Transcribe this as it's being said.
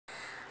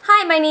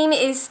my name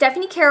is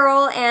Stephanie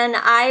Carroll and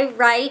I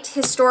write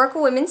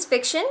historical women's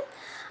fiction.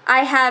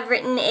 I have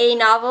written a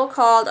novel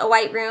called A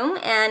White Room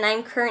and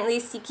I'm currently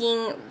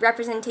seeking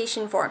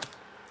representation for.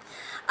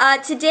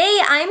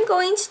 Today I'm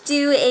going to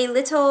do a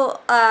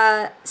little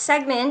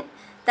segment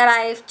that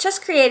I've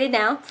just created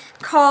now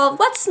called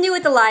What's New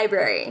at the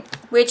Library,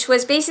 which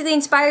was basically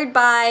inspired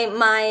by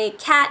my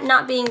cat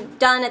not being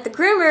done at the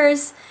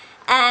groomers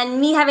and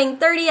me having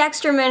 30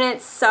 extra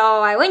minutes.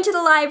 So I went to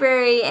the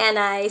library and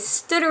I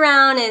stood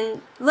around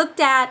and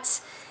looked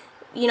at,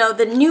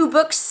 the new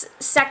books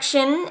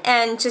section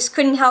and just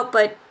couldn't help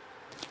but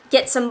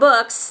get some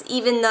books,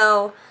 even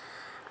though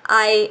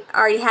I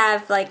already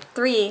have like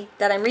 3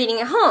 that I'm reading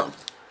at home.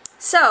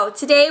 So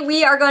today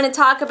we are going to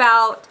talk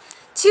about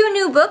 2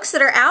 new books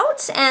that are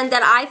out and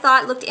that I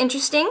thought looked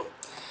interesting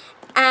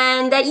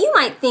and that you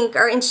might think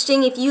are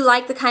interesting if you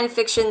like the kind of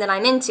fiction that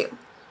I'm into.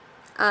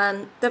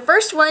 The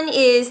first one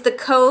is The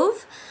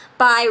Cove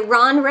by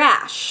Ron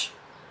Rash,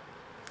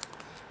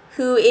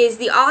 who is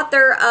the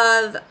author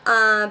of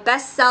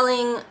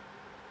best-selling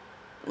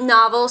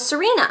novel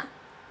Serena.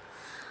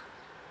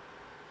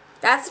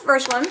 That's the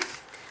first one.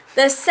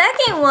 The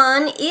second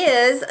one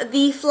is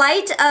The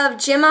Flight of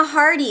Gemma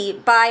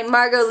by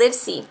Margot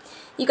Livesey.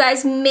 You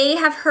guys may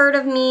have heard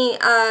of me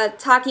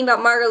talking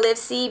about Margot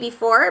Livesey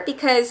before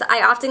because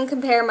I often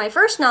compare my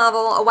first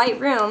novel, A White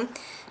Room,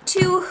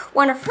 to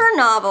one of her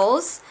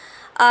novels,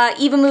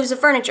 Eva Moves the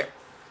Furniture.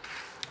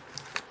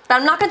 But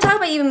I'm not going to talk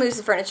about Eva Moves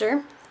the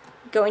Furniture.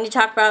 I'm going to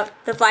talk about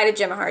The Flight of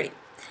Gemma,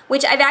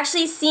 which I've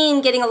actually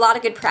seen getting a lot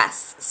of good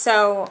press,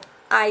 so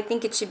I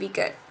think it should be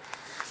good.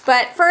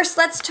 But first,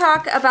 let's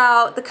talk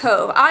about The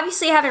Cove.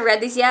 Obviously, I haven't read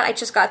these yet. I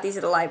just got these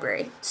at the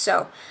library,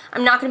 so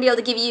I'm not going to be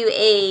able to give you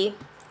a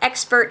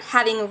expert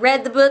having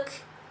read the book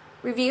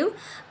review,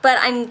 but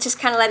I'm just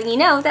kind of letting you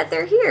know that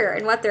they're here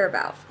and what they're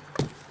about.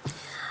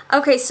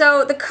 Okay,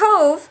 so The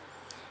Cove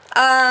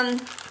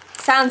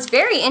sounds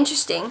very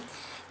interesting.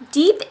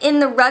 Deep in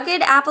the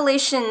rugged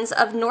Appalachians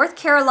of North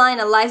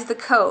Carolina lies The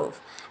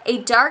Cove, a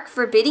dark,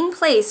 forbidding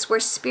place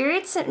where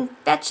spirits and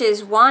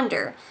fetches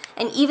wander,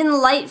 and even the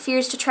light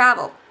fears to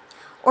travel.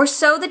 Or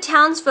so the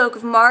townsfolk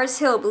of Mars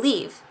Hill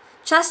believe,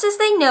 just as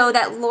they know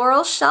that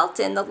Laurel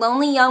Shelton, the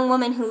lonely young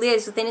woman who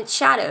lives within its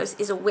shadows,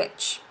 is a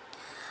witch.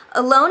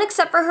 Alone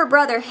except for her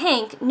brother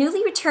Hank,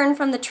 newly returned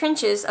from the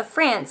trenches of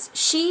France,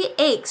 she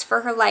aches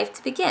for her life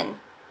to begin.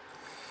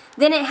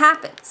 Then it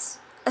happens.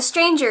 A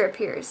stranger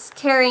appears,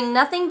 carrying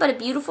nothing but a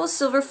beautiful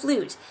silver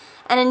flute,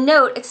 and a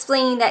note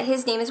explaining that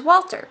his name is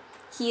Walter.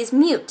 He is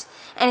mute,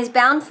 and is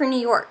bound for New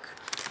York.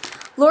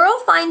 Laurel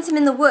finds him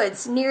in the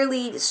woods,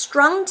 nearly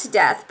stung to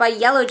death by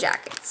yellow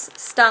jackets,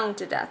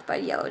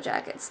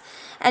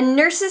 and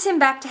nurses him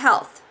back to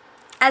health.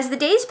 As the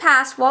days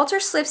pass, Walter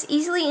slips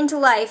easily into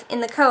life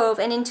in the Cove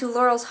and into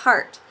Laurel's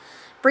heart,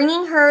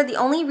 bringing her the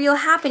only real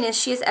happiness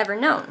she has ever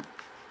known.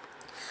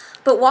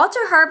 But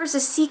Walter harbors a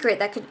secret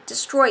that could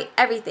destroy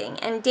everything,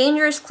 and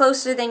danger is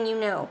closer than you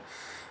know.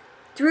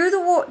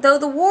 Though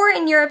the war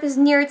in Europe is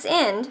near its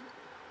end,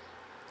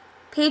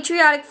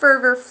 patriotic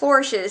fervor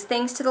flourishes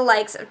thanks to the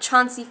likes of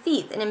Chauncey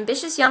Feith, an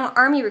ambitious young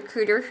army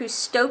recruiter who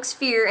stokes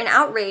fear and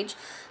outrage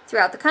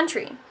throughout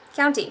the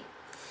county.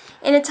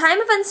 In a time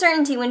of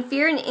uncertainty when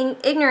fear and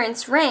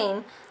ignorance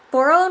reign,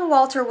 Laurel and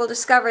Walter will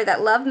discover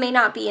that love may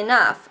not be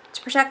enough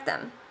to protect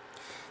them.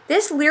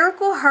 This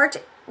lyrical,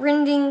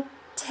 heart-rending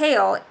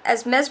tale,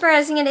 as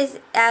mesmerizing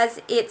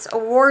as its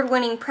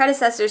award-winning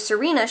predecessor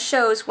Serena,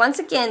 shows once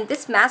again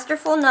this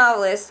masterful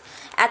novelist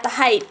at the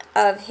height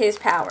of his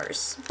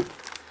powers.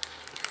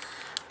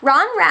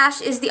 Ron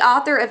Rash is the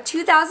author of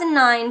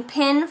 2009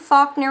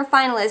 PEN/Faulkner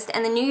finalist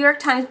and the New York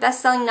Times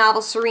bestselling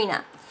novel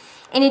Serena.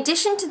 In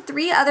addition to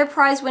 3 other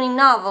prize-winning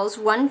novels,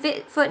 One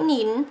Foot in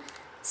Eden,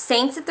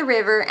 Saints at the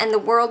River, and The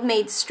World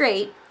Made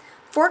Straight,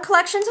 4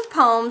 collections of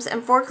poems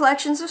and 4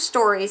 collections of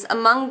stories,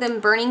 among them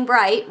Burning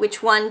Bright,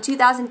 which won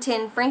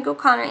 2010 Frank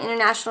O'Connor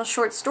International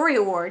Short Story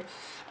Award,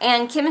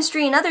 and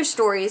Chemistry and Other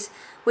Stories,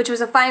 which was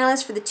a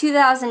finalist for the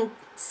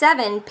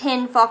 2007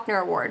 PEN/Faulkner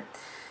Award.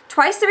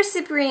 Twice the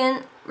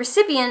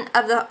recipient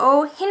of the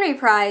O. Henry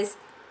Prize,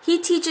 he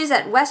teaches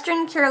at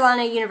Western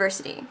Carolina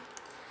University.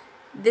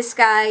 This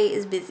guy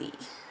is busy.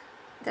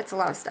 That's a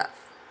lot of stuff.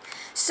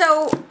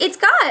 So it's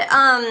got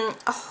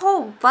a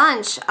whole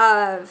bunch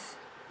of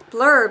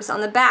blurbs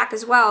on the back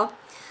as well.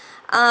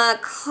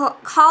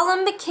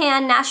 Colin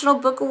McCann, National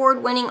Book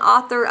Award winning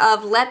author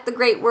of Let the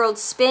Great World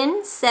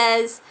Spin,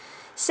 says,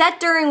 set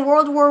during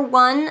World War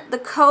I, The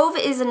Cove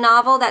is a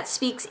novel that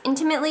speaks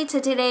intimately to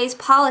today's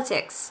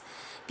politics.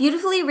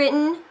 Beautifully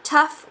written,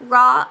 tough,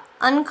 raw,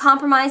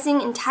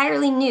 uncompromising,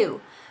 entirely new.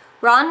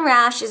 Ron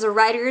Rash is a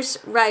writer's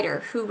writer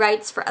who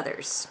writes for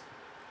others.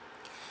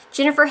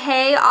 Jennifer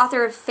Hay,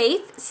 author of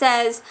Faith,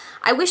 says,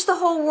 I wish the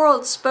whole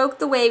world spoke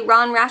the way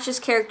Ron Rash's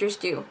characters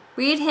do.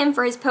 Read him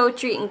for his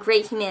poetry and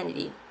great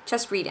humanity.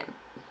 Just read him.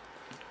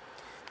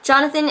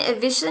 Jonathan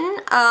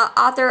Evison,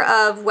 author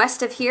of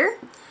West of Here.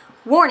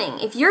 Warning,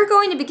 if you're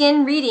going to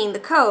begin reading The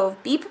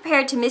Cove, be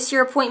prepared to miss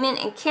your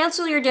appointment and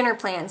cancel your dinner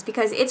plans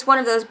because it's one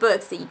of those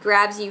books that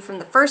grabs you from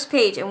the first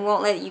page and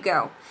won't let you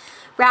go.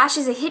 Rash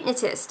is a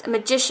hypnotist, a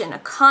magician, a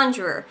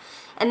conjurer,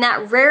 and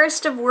that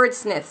rarest of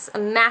wordsmiths, a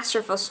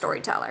masterful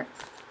storyteller.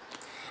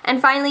 And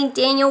finally,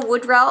 Daniel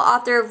Woodrell,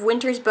 author of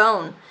Winter's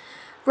Bone.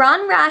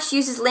 Ron Rash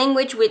uses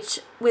language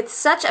with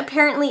such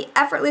apparently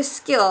effortless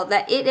skill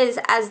that it is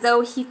as though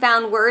he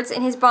found words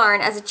in his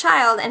barn as a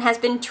child and has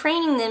been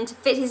training them to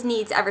fit his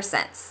needs ever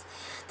since.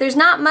 There's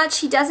not much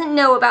he doesn't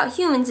know about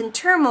humans in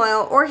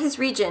turmoil or his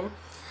region,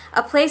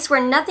 a place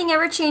where nothing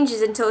ever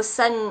changes until a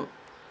sudden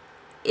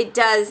it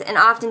does, and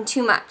often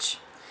too much.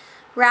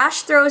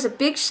 Rash throws a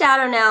big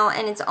shadow now,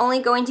 and it's only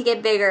going to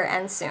get bigger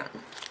and soon.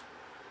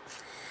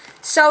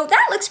 So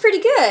that looks pretty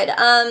good.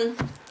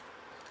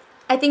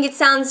 I think it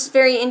sounds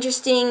very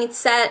interesting. It's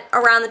set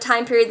around the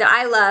time period that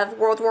I love,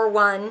 World War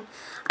I.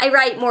 I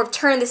write more of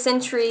turn of the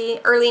century,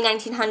 early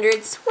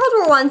 1900s.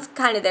 World War I's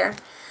kind of there.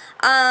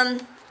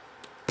 And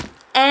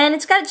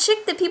it's got a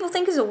chick that people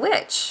think is a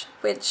witch,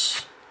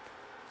 which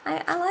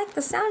I like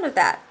the sound of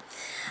that.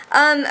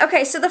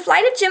 Okay, so The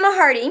Flight of Gemma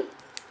Hardy.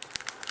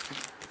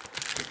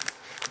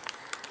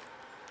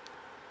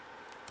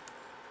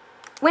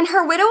 When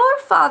her widower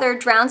father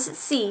drowns at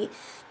sea,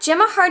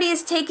 Gemma Hardy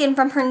is taken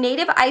from her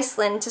native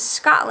Iceland to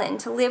Scotland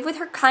to live with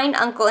her kind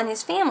uncle and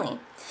his family.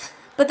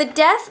 But the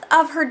death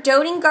of her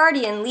doting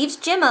guardian leaves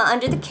Gemma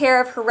under the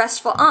care of her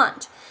restful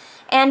aunt,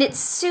 and it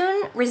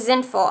soon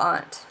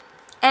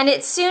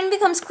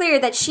becomes clear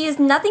that she is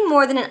nothing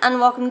more than an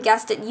unwelcome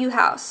guest at U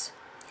House.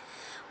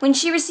 When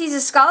she receives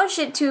a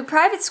scholarship to a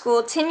private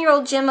school,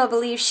 10-year-old Gemma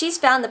believes she's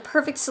found the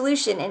perfect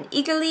solution and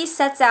eagerly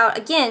sets out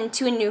again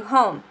to a new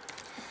home.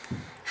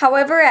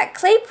 However, at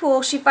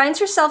Claypool, she finds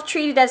herself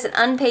treated as an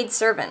unpaid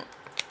servant.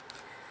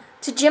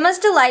 To Gemma's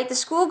delight, the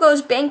school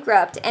goes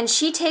bankrupt, and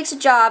she takes a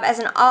job as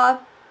an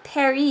au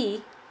pair. I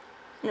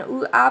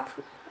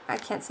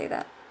can't say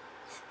that.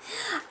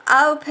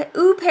 Au pair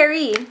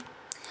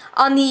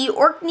on the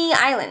Orkney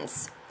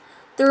Islands.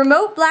 The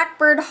remote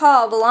Blackbird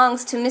Hall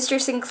belongs to Mr.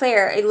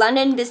 Sinclair, a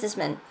London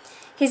businessman.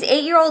 His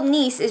 8-year-old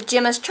niece is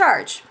Gemma's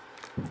charge.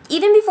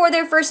 Even before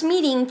their first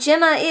meeting,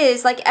 Gemma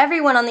is, like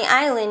everyone on the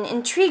island,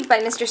 intrigued by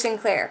Mr.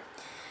 Sinclair.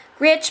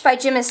 Rich by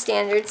Gemma's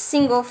standards,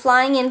 single,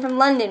 flying in from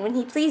London when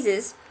he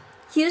pleases,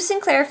 Hugh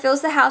Sinclair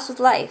fills the house with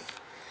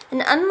life.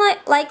 An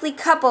unlikely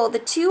couple, the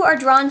two are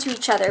drawn to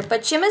each other,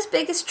 but Gemma's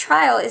biggest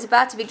trial is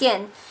about to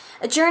begin,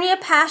 a journey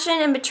of passion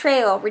and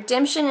betrayal,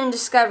 redemption and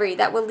discovery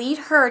that will lead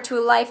her to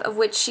a life of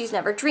which she's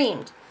never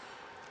dreamed.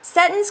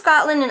 Set in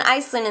Scotland and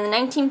Iceland in the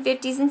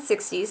 1950s and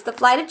 60s, The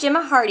Flight of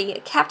Gemma Hardy, a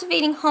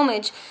captivating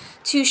homage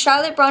to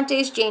Charlotte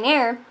Bronte's Jane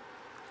Eyre,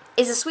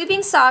 is a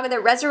sweeping saga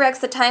that resurrects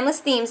the timeless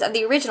themes of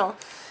the original,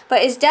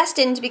 but is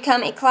destined to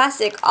become a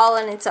classic all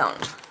on its own.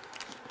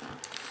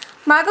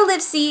 Margot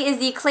Livesey is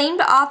the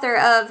acclaimed author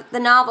of the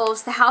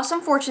novels The House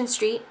on Fortune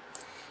Street,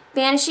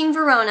 Banishing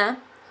Verona,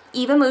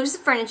 Eva Moves the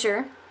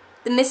Furniture,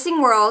 The Missing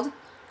World,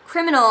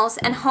 Criminals,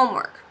 and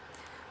Homework.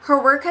 Her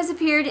work has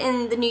appeared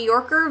in The New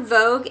Yorker,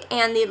 Vogue,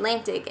 and The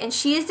Atlantic, and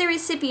she is the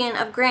recipient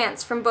of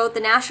grants from both the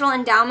National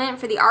Endowment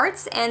for the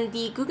Arts and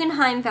the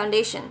Guggenheim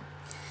Foundation.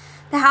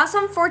 The House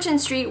on Fortune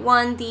Street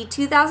won the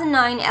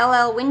 2009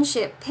 L.L.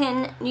 Winship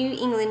PEN New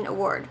England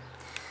Award.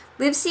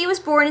 Livesey was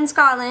born in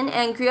Scotland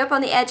and grew up on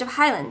the edge of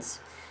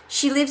Highlands.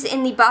 She lives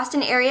in the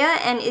Boston area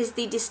and is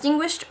the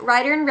Distinguished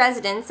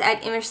Writer-in-Residence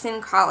at Emerson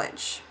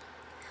College.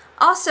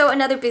 Also,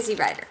 another busy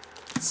writer.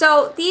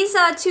 So, these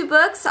two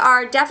books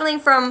are definitely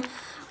from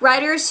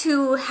writers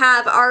who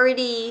have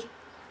already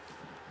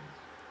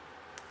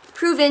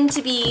proven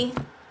to be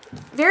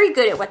very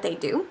good at what they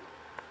do.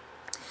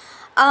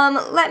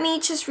 Let me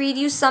just read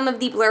you some of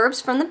the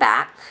blurbs from the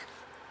back.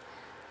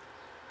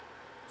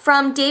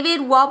 From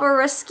David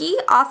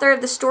Walborowski, author of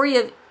The Story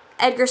of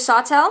Edgar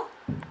Sawtelle.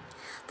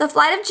 The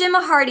Flight of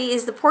Gemma Hardy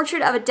is the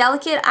portrait of a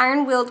delicate,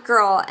 iron-willed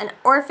girl, an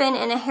orphan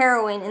and a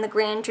heroine in the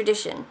grand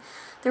tradition.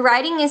 The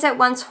writing is at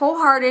once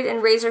wholehearted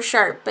and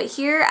razor-sharp, but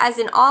here, as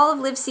in all of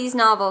Livesey's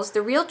novels,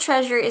 the real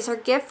treasure is her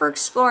gift for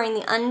exploring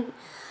the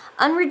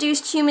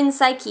unreduced human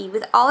psyche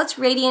with all its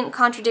radiant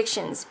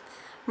contradictions,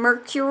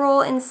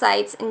 mercurial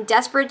insights, and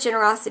desperate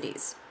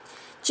generosities.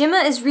 Gemma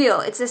is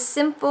real, it's as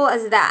simple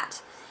as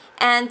that.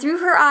 And through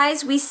her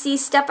eyes, we see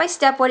step by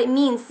step what it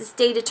means to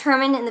stay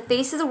determined in the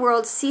face of the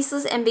world's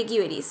ceaseless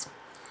ambiguities.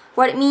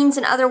 What it means,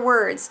 in other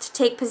words, to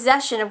take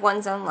possession of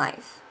one's own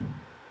life.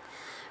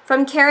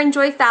 From Karen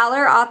Joy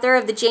Fowler, author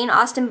of the Jane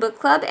Austen Book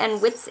Club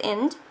and Wit's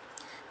End.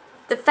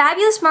 The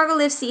fabulous Margot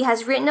Livesey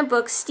has written a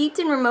book steeped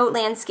in remote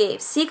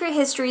landscapes, secret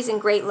histories,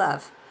 and great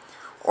love.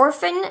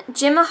 Orphan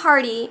Gemma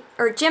Hardy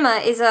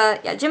is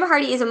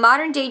a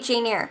modern-day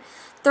Jane Eyre.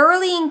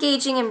 Thoroughly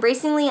engaging,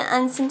 embracingly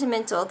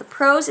unsentimental. The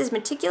prose is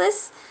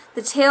meticulous,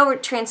 the tale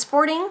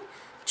transporting.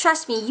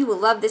 Trust me, you will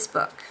love this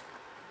book.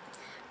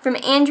 From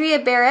Andrea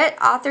Barrett,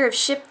 author of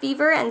Ship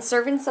Fever and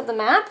Servants of the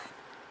Map.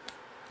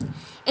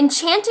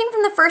 Enchanting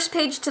from the first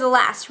page to the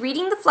last,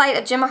 reading The Flight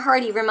of Gemma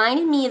Hardy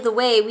reminded me of the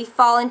way we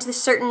fall into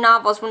certain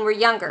novels when we're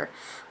younger,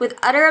 with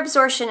utter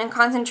absorption and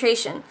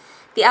concentration,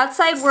 the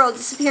outside world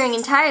disappearing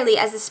entirely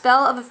as the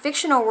spell of a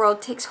fictional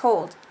world takes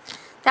hold.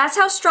 That's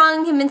how strong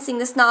and convincing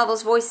this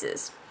novel's voice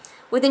is.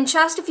 Within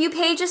just a few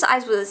pages, I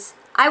was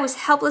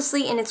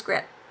helplessly in its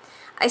grip.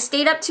 I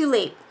stayed up too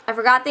late. I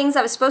forgot things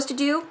I was supposed to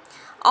do.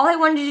 All I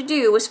wanted to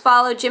do was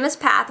follow Gemma's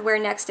path where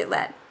next it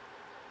led.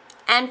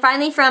 And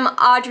finally, from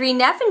Audrey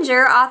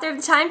Neffinger, author of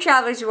The Time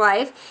Traveler's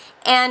Wife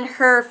and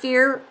Her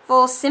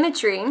Fearful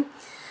Symmetry,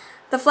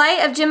 The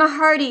Flight of Gemma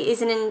Hardy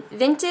is an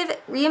inventive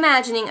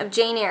reimagining of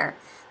Jane Eyre.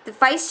 The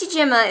feisty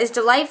Gemma is a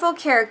delightful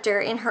character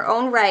in her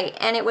own right,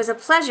 and it was a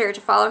pleasure to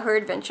follow her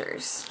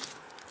adventures.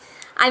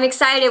 I'm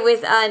excited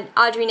with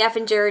Audrey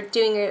Neffinger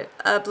doing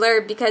a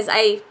blurb because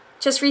I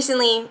just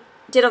recently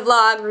did a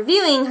vlog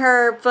reviewing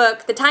her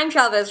book, The Time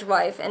Traveler's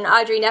Wife, and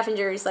Audrey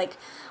Neffinger is like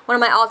one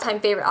of my all-time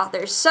favorite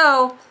authors.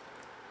 So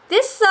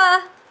this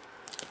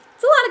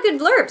it's a lot of good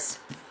blurbs.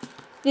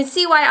 You can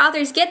see why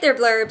authors get their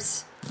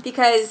blurbs,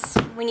 because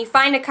when you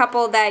find a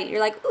couple that you're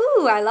like,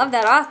 ooh, I love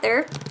that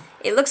author,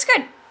 it looks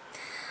good.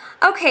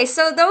 Okay,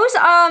 so those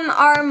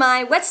are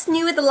my What's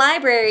New at the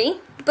Library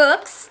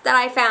books that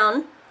I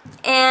found,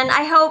 and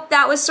I hope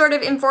that was sort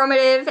of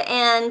informative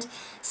and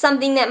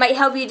something that might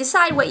help you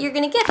decide what you're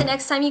going to get the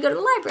next time you go to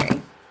the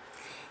library.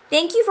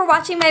 Thank you for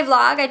watching my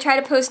vlog. I try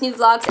to post new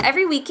vlogs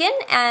every weekend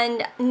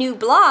and new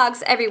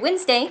blogs every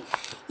Wednesday.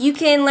 You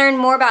can learn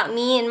more about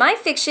me and my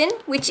fiction,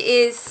 which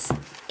is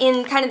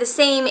in kind of the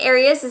same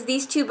areas as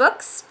these two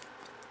books.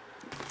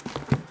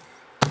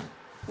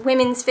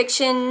 Women's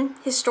fiction,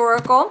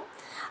 historical,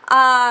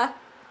 at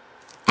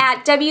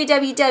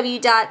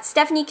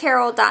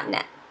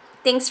www.stephaniecarroll.net.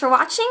 Thanks for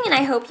watching, and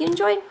I hope you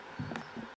enjoyed.